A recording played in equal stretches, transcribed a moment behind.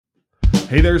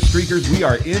Hey there, Streakers. We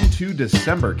are into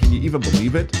December. Can you even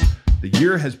believe it? The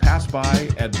year has passed by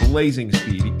at blazing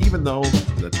speed, even though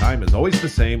the time is always the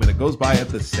same and it goes by at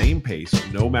the same pace,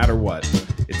 no matter what.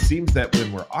 It seems that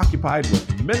when we're occupied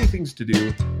with many things to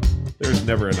do, there's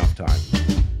never enough time.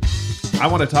 I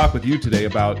want to talk with you today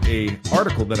about an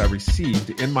article that I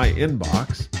received in my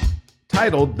inbox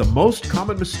titled The Most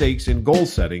Common Mistakes in Goal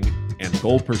Setting and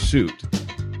Goal Pursuit.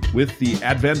 With the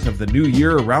advent of the new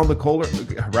year around the corner,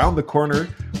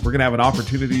 we're going to have an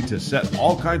opportunity to set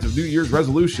all kinds of New Year's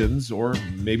resolutions, or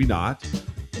maybe not.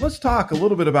 Let's talk a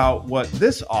little bit about what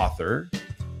this author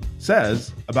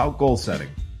says about goal setting.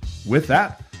 With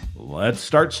that, let's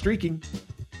start streaking.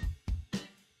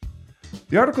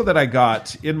 The article that I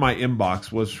got in my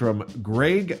inbox was from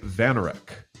Greg Vaynerchuk.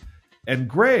 And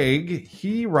Greg,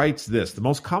 he writes this: the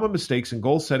most common mistakes in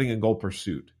goal setting and goal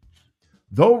pursuit.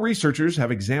 Though researchers have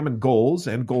examined goals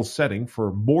and goal setting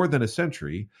for more than a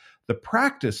century, the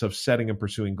practice of setting and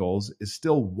pursuing goals is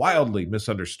still wildly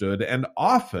misunderstood and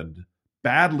often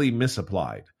badly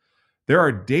misapplied. There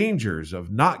are dangers of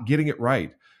not getting it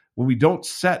right. When we don't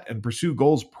set and pursue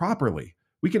goals properly,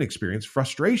 we can experience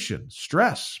frustration,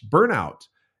 stress, burnout,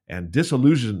 and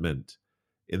disillusionment.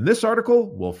 In this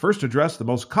article, we'll first address the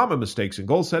most common mistakes in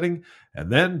goal setting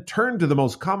and then turn to the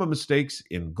most common mistakes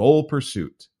in goal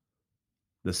pursuit.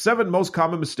 The 7 most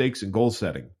common mistakes in goal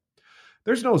setting.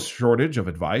 There's no shortage of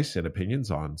advice and opinions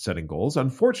on setting goals.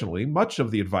 Unfortunately, much of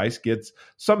the advice gets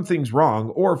some things wrong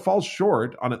or falls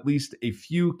short on at least a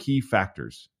few key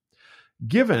factors.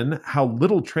 Given how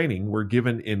little training we're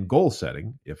given in goal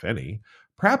setting, if any,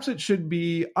 perhaps it should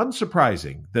be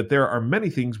unsurprising that there are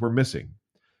many things we're missing.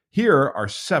 Here are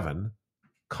 7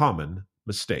 common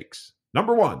mistakes.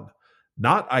 Number 1,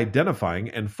 not identifying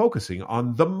and focusing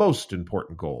on the most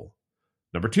important goal.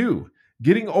 Number 2,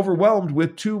 getting overwhelmed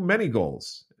with too many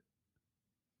goals.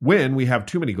 When we have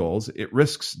too many goals, it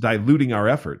risks diluting our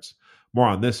efforts. More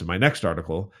on this in my next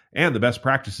article and the best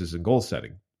practices in goal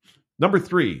setting. Number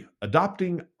 3,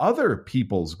 adopting other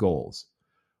people's goals.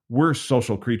 We're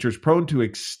social creatures prone to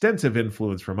extensive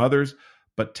influence from others,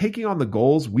 but taking on the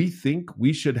goals we think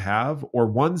we should have or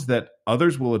ones that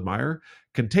others will admire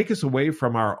can take us away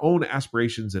from our own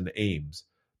aspirations and aims.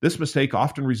 This mistake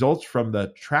often results from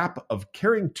the trap of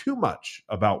caring too much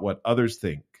about what others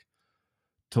think.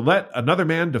 To let another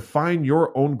man define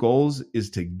your own goals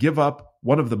is to give up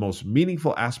one of the most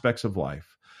meaningful aspects of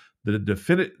life, the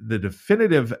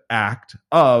definitive act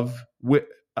of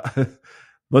the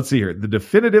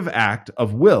definitive act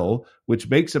of will, which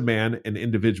makes a man an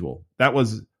individual. That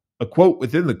was a quote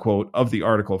within the quote of the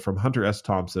article from Hunter S.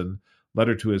 Thompson,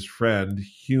 letter to his friend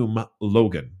Hume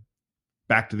Logan.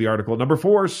 Back to the article. Number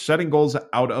 4, setting goals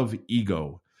out of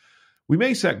ego. We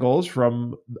may set goals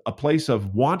from a place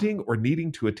of wanting or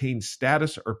needing to attain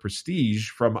status or prestige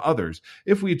from others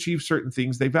if we achieve certain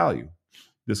things they value.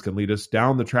 This can lead us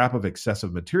down the trap of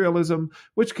excessive materialism,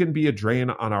 which can be a drain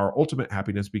on our ultimate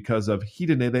happiness because of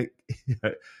hedonic,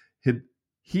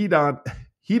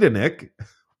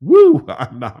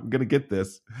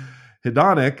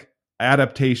 hedonic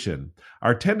adaptation,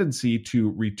 our tendency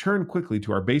to return quickly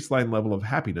to our baseline level of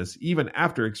happiness even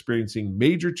after experiencing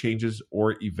major changes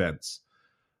or events.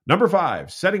 Number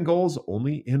 5, setting goals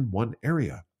only in one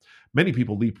area. Many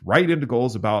people leap right into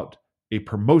goals about a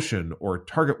promotion or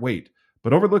target weight,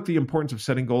 but overlook the importance of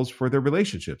setting goals for their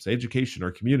relationships, education, or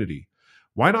community.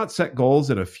 Why not set goals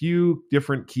in a few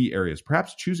different key areas,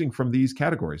 perhaps choosing from these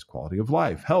categories: quality of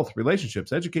life, health,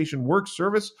 relationships, education, work,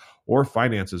 service, or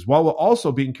finances, while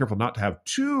also being careful not to have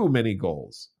too many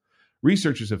goals.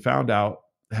 Researchers have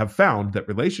found that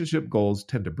relationship goals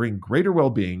tend to bring greater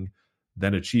well-being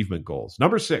than achievement goals.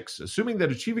 Number 6, assuming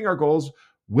that achieving our goals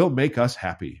will make us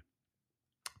happy.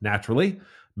 Naturally,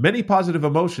 many positive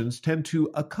emotions tend to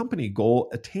accompany goal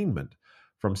attainment,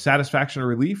 from satisfaction or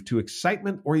relief to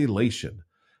excitement or elation.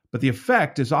 But the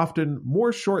effect is often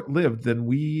more short-lived than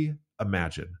we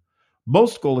imagine.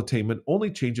 Most goal attainment only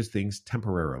changes things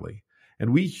temporarily,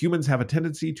 and we humans have a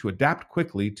tendency to adapt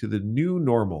quickly to the new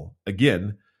normal.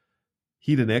 Again,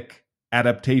 hedonic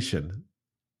adaptation.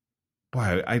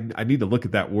 Boy, I need to look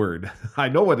at that word. I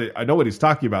know what he's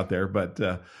talking about there, but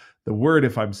the word,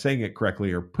 if I'm saying it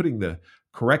correctly or putting the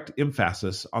correct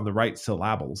emphasis on the right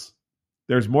syllables,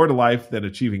 there's more to life than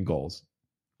achieving goals.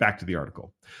 Back to the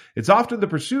article. It's often the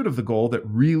pursuit of the goal that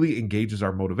really engages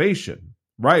our motivation.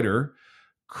 Writer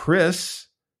Chris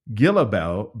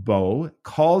Guillebeau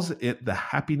calls it the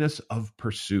happiness of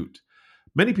pursuit.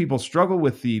 Many people struggle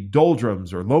with the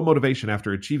doldrums or low motivation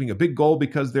after achieving a big goal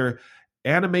because their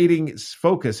animating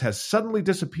focus has suddenly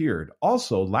disappeared.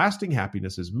 Also, lasting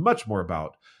happiness is much more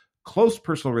about close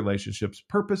personal relationships,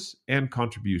 purpose, and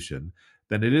contribution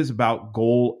than it is about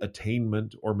goal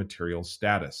attainment or material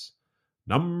status.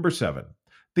 Number 7,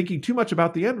 thinking too much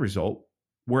about the end result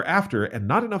we're after and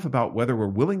not enough about whether we're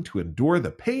willing to endure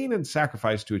the pain and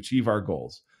sacrifice to achieve our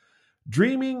goals.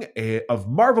 Dreaming of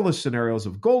marvelous scenarios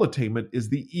of goal attainment is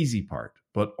the easy part,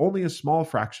 but only a small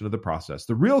fraction of the process.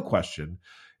 The real question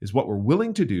is what we're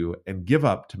willing to do and give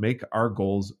up to make our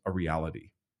goals a reality.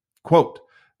 Quote,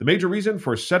 the major reason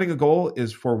for setting a goal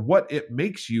is for what it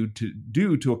makes you to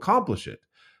do to accomplish it.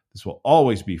 This will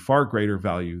always be far greater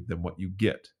value than what you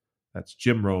get. That's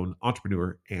Jim Rohn,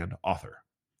 entrepreneur and author.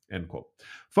 End quote.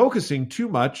 Focusing too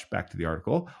much, back to the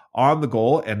article, on the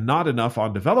goal and not enough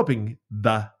on developing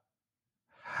the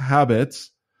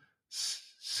habits,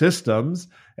 systems,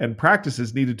 and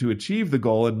practices needed to achieve the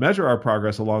goal and measure our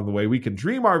progress along the way. We can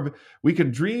dream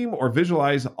or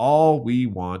visualize all we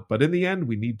want, but in the end,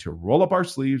 we need to roll up our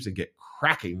sleeves and get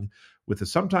cracking with the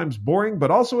sometimes boring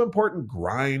but also important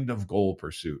grind of goal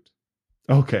pursuit.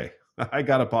 Okay, I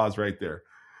got to pause right there.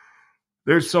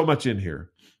 There's so much in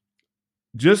here.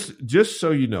 Just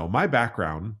so you know, my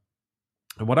background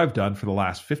and what I've done for the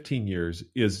last 15 years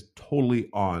is totally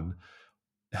on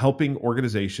helping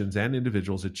organizations and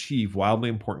individuals achieve wildly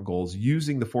important goals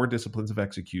using the 4 disciplines of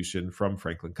execution from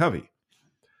Franklin Covey.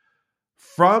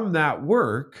 From that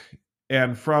work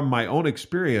and from my own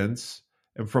experience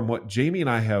and from what Jamie and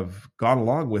I have gone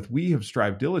along with, we have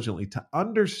strived diligently to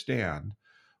understand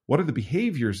what are the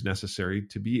behaviors necessary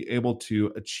to be able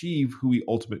to achieve who we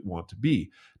ultimately want to be.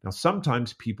 Now,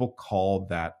 sometimes people call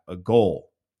that a goal.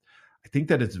 I think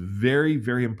that it's very,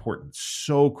 very important,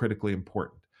 so critically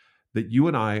important, that you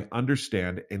and I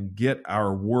understand and get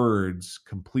our words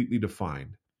completely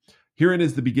defined. Herein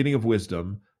is the beginning of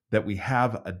wisdom, that we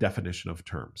have a definition of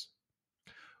terms.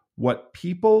 What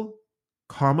people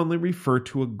commonly refer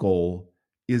to a goal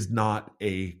is not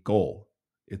a goal.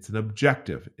 It's an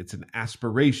objective. It's an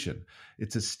aspiration.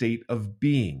 It's a state of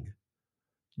being.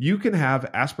 You can have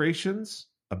aspirations,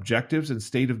 objectives, and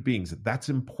state of beings. That's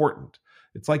important.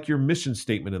 It's like your mission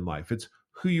statement in life. It's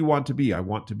who you want to be. I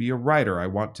want to be a writer. I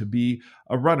want to be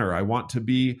a runner. I want to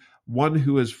be one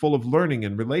who is full of learning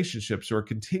and relationships or a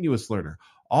continuous learner.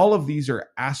 All of these are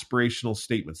aspirational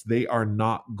statements. They are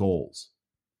not goals.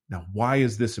 Now, why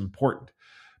is this important?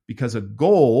 Because a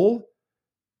goal,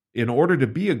 in order to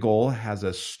be a goal, has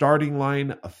a starting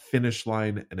line, a finish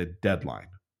line, and a deadline.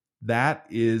 That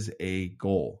is a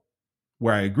goal.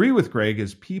 Where I agree with Greg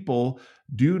is people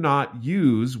do not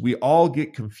use, we all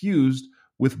get confused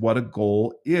with what a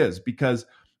goal is, because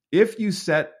if you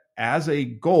set as a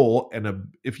goal and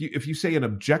if you say an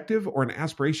objective or an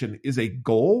aspiration is a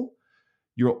goal,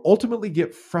 you'll ultimately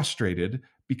get frustrated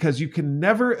because you can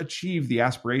never achieve the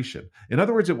aspiration. In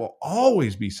other words, it will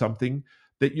always be something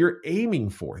that you're aiming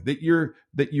for, that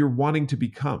you're wanting to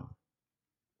become.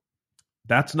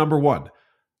 That's number 1.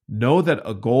 Know that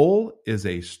a goal is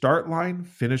a start line,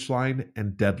 finish line,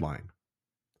 and deadline.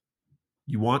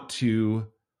 You want to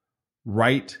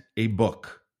write a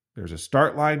book. There's a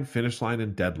start line, finish line,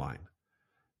 and deadline.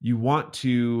 You want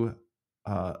to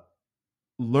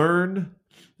learn,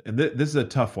 and this is a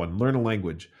tough one, learn a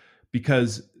language,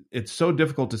 because it's so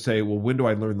difficult to say, well, when do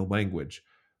I learn the language?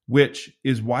 Which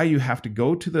is why you have to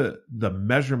go to the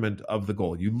measurement of the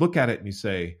goal. You look at it and you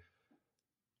say,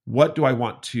 what do I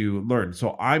want to learn?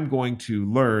 So I'm going to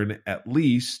learn at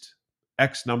least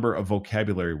X number of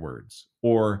vocabulary words,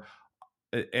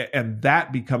 and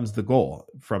that becomes the goal,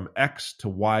 from X to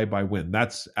Y by when.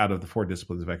 That's out of the 4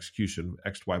 disciplines of execution,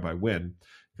 X to Y by when.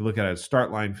 If you look at it as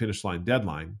start line, finish line,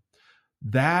 deadline,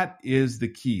 that is the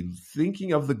key.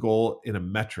 Thinking of the goal in a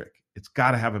metric. It's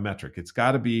got to have a metric. It's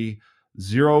got to be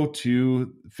 0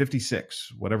 to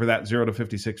 56, whatever that 0 to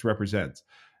 56 represents.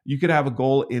 You could have a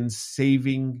goal in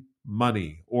saving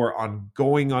money or on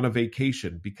going on a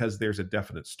vacation, because there's a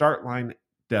definite start line,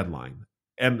 deadline,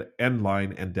 end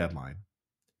line, and deadline.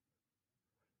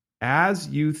 As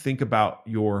you think about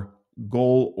your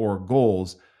goal or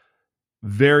goals,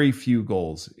 very few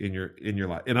goals in your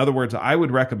life. In other words, I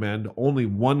would recommend only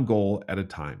one goal at a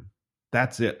time.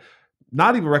 That's it.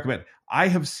 Not even recommend. I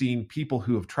have seen people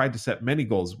who have tried to set many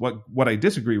goals. What I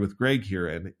disagree with Greg here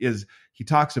in is he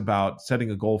talks about setting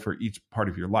a goal for each part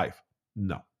of your life.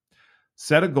 No.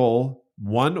 Set a goal,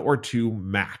 1 or 2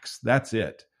 max. That's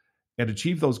it. And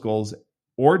achieve those goals,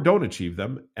 or don't achieve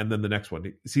them, and then the next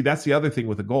one. See, that's the other thing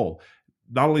with a goal.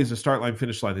 Not only is a start line,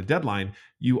 finish line, and deadline,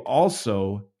 you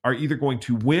also are either going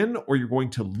to win or you're going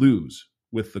to lose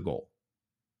with the goal.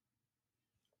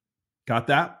 Got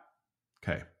that?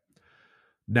 Okay.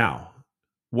 Now,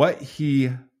 what he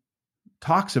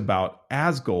talks about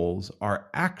as goals are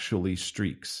actually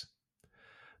streaks.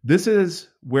 This is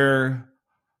where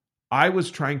I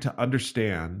was trying to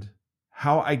understand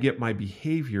how I get my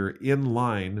behavior in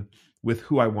line with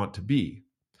who I want to be.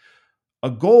 A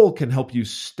goal can help you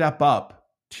step up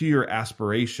to your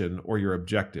aspiration or your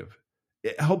objective.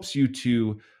 It helps you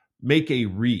to make a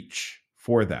reach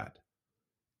for that.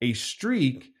 A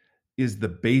streak is the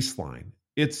baseline.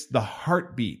 It's the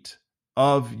heartbeat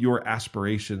of your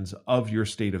aspirations, of your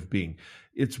state of being.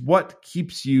 It's what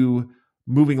keeps you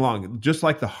moving along. Just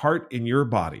like the heart in your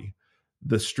body,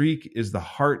 the streak is the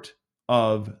heart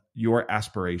of your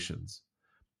aspirations.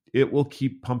 It will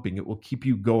keep pumping. It will keep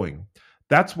you going.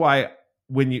 That's why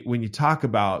when you talk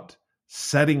about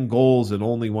setting goals in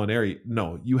only one area,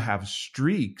 no, you have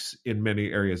streaks in many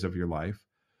areas of your life,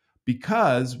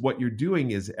 because what you're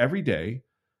doing is every day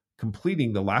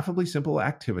completing the laughably simple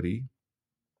activity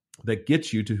that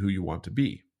gets you to who you want to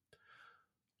be.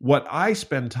 What I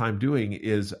spend time doing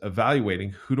is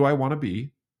evaluating who do I want to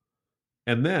be,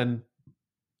 and then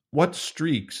what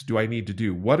streaks do I need to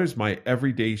do? What is my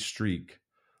everyday streak?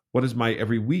 What is my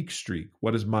every week streak?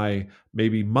 What is my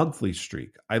maybe monthly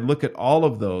streak? I look at all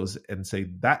of those and say,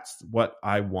 that's what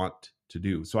I want to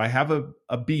do. So I have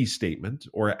a B statement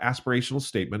or an aspirational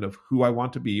statement of who I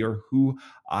want to be or who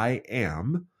I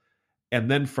am. And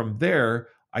then from there,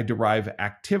 I derive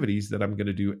activities that I'm going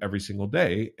to do every single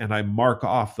day, and I mark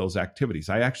off those activities.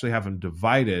 I actually have them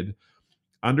divided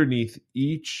underneath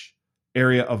each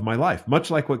area of my life,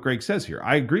 much like what Greg says here.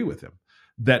 I agree with him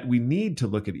that we need to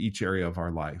look at each area of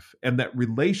our life, and that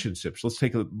relationships, let's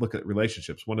take a look at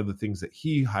relationships. One of the things that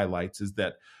he highlights is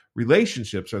that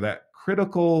relationships are that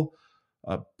critical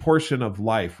portion of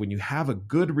life. When you have a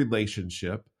good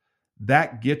relationship,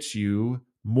 that gets you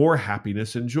more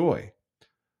happiness and joy.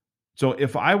 So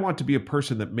if I want to be a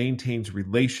person that maintains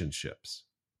relationships,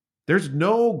 there's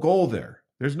no goal there.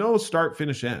 There's no start,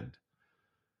 finish, end.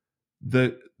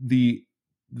 The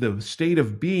state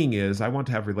of being is I want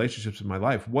to have relationships in my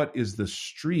life. What is the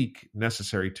streak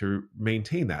necessary to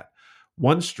maintain that?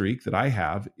 One streak that I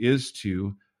have is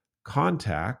to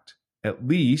contact at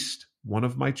least one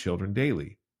of my children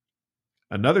daily.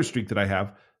 Another streak that I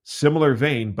have, similar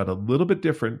vein, but a little bit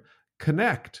different,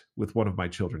 connect with one of my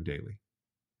children daily.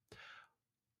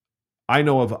 I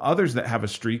know of others that have a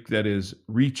streak that is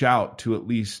reach out to at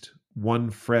least one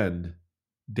friend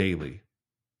daily,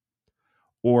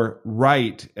 or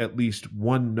write at least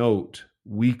one note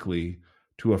weekly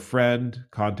to a friend,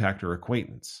 contact, or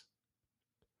acquaintance.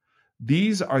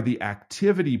 These are the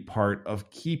activity part of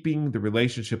keeping the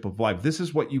relationship alive. This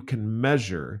is what you can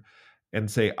measure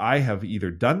and say, I have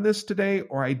either done this today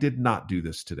or I did not do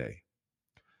this today.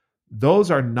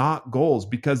 Those are not goals,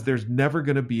 because there's never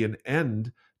going to be an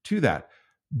end to that.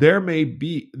 There may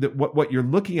be that what you're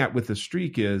looking at with the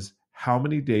streak is how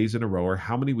many days in a row or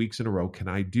how many weeks in a row can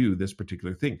I do this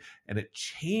particular thing? And it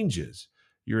changes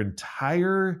your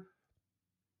entire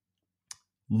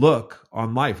look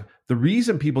on life. The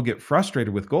reason people get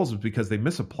frustrated with goals is because they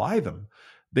misapply them.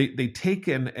 They take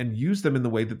and use them in the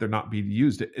way that they're not being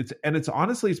used. It's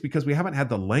honestly because we haven't had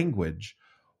the language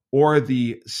or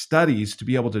the studies to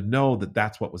be able to know that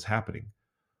that's what was happening.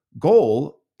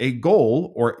 A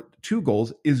goal or two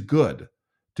goals is good.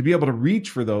 To be able to reach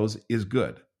for those is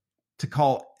good. To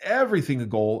call everything a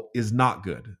goal is not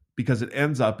good, because it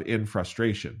ends up in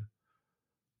frustration.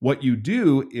 What you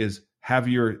do is have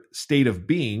your state of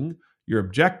being, your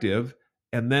objective,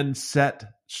 and then set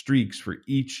streaks for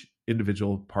each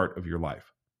individual part of your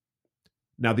life.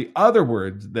 Now, the other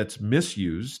word that's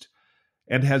misused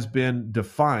and has been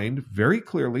defined very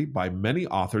clearly by many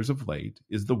authors of late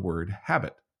is the word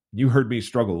habit. You heard me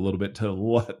struggle a little bit to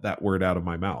let that word out of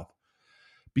my mouth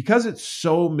because it's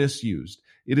so misused.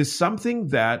 It is something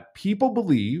that people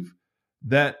believe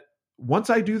that once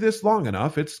I do this long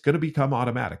enough, it's going to become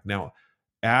automatic. Now,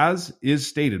 as is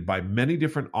stated by many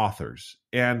different authors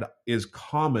and is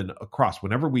common across,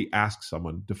 whenever we ask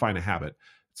someone define a habit,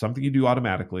 it's something you do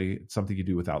automatically, it's something you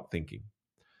do without thinking.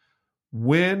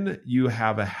 When you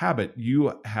have a habit,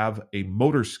 you have a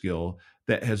motor skill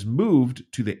that has moved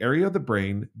to the area of the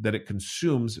brain that it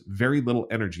consumes very little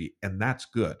energy, and that's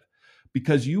good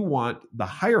because you want the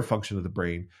higher function of the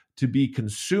brain to be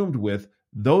consumed with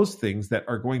those things that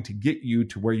are going to get you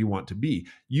to where you want to be.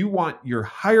 You want your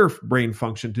higher brain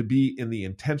function to be in the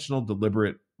intentional,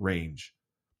 deliberate range.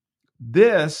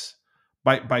 This,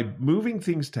 by moving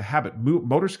things to habit,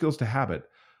 motor skills to habit,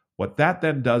 what that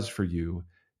then does for you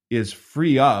is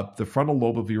free up the frontal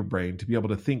lobe of your brain to be able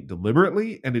to think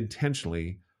deliberately and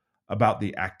intentionally about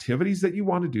the activities that you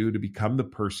want to do to become the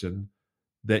person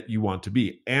that you want to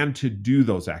be and to do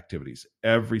those activities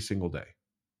every single day.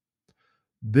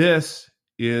 This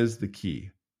is the key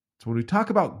So when we talk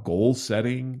about goal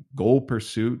setting, goal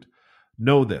pursuit,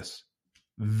 know this.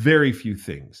 Very few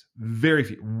things,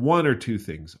 one or two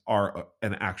things are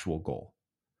an actual goal.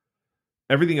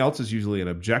 Everything else is usually an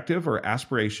objective or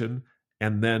aspiration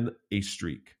and then a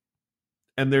streak.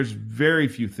 And there's very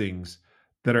few things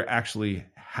that are actually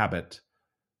habit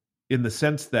in the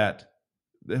sense that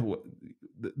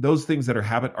those things that are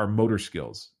habit are motor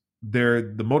skills.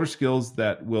 They're the motor skills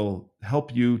that will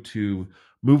help you to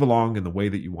move along in the way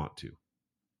that you want to.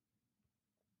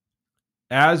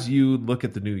 As you look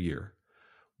at the new year,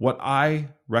 what I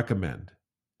recommend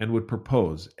and would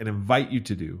propose and invite you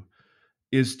to do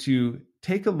is to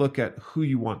take a look at who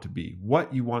you want to be,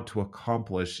 what you want to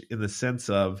accomplish in the sense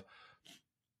of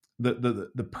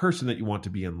the person that you want to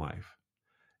be in life.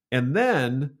 And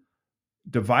then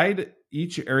divide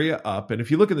each area up. And if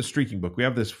you look in the streaking book, we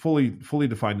have this fully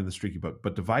defined in the streaking book,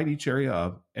 but divide each area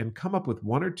up and come up with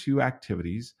one or two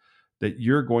activities that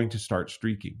you're going to start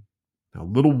streaking. Now, a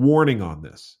little warning on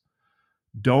this.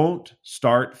 Don't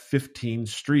start 15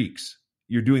 streaks.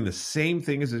 You're doing the same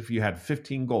thing as if you had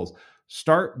 15 goals.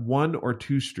 Start one or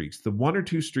two streaks, the one or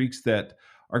two streaks that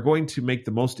are going to make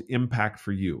the most impact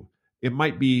for you. It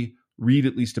might be read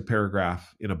at least a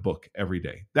paragraph in a book every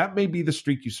day. That may be the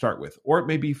streak you start with, or it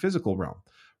may be physical realm.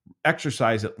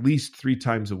 Exercise at least 3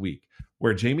 times a week.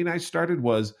 Where Jamie and I started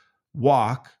was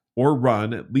walk or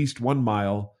run at least 1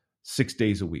 mile 6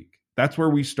 days a week. That's where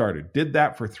we started. Did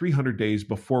that for 300 days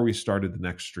before we started the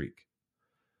next streak.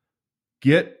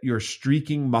 Get your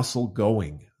streaking muscle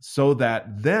going so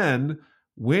that then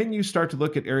when you start to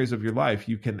look at areas of your life,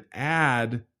 you can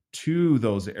add to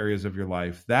those areas of your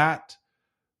life that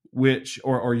which,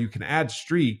 or you can add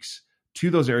streaks to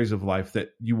those areas of life that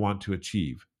you want to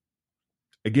achieve.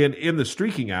 Again, in the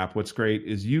streaking app, what's great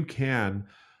is you can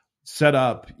set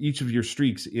up each of your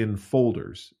streaks in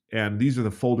folders. And these are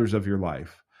the folders of your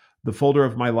life. The folder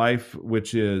of my life,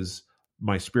 which is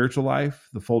my spiritual life,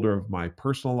 the folder of my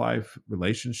personal life,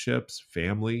 relationships,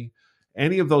 family,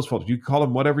 any of those folders. You can call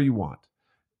them whatever you want.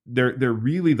 They're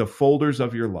really the folders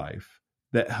of your life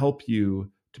that help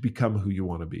you to become who you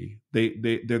want to be.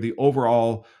 They're the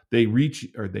overall,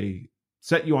 they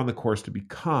set you on the course to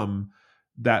become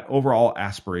that overall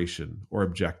aspiration or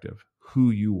objective,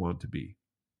 who you want to be.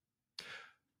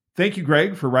 Thank you,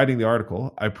 Greg, for writing the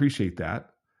article. I appreciate that.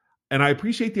 And I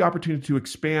appreciate the opportunity to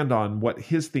expand on what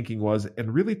his thinking was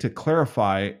and really to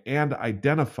clarify and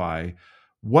identify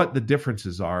what the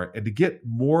differences are and to get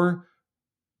more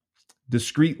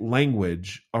discrete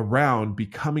language around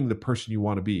becoming the person you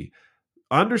want to be.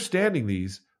 Understanding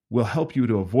these will help you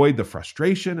to avoid the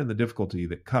frustration and the difficulty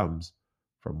that comes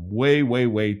from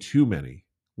way too many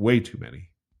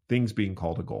things being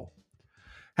called a goal.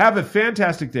 Have a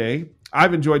fantastic day.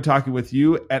 I've enjoyed talking with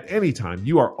you at any time.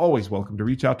 You are always welcome to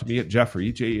reach out to me at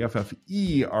Jeffrey, Jeffery,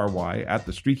 at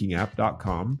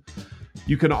thestreakingapp.com.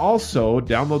 You can also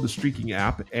download the Streaking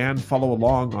app and follow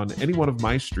along on any one of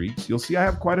my streaks. You'll see I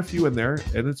have quite a few in there,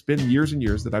 and it's been years and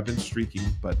years that I've been streaking,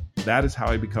 but that is how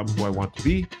I become who I want to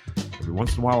be. Every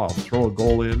once in a while, I'll throw a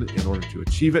goal in order to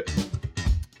achieve it.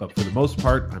 But for the most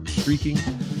part, I'm streaking.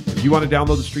 If you want to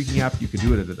download the Streaking app, you can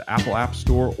do it at the Apple App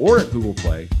Store or at Google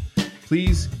Play.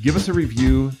 Please give us a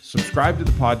review, subscribe to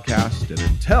the podcast, and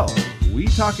until we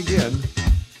talk again,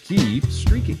 keep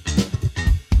streaking.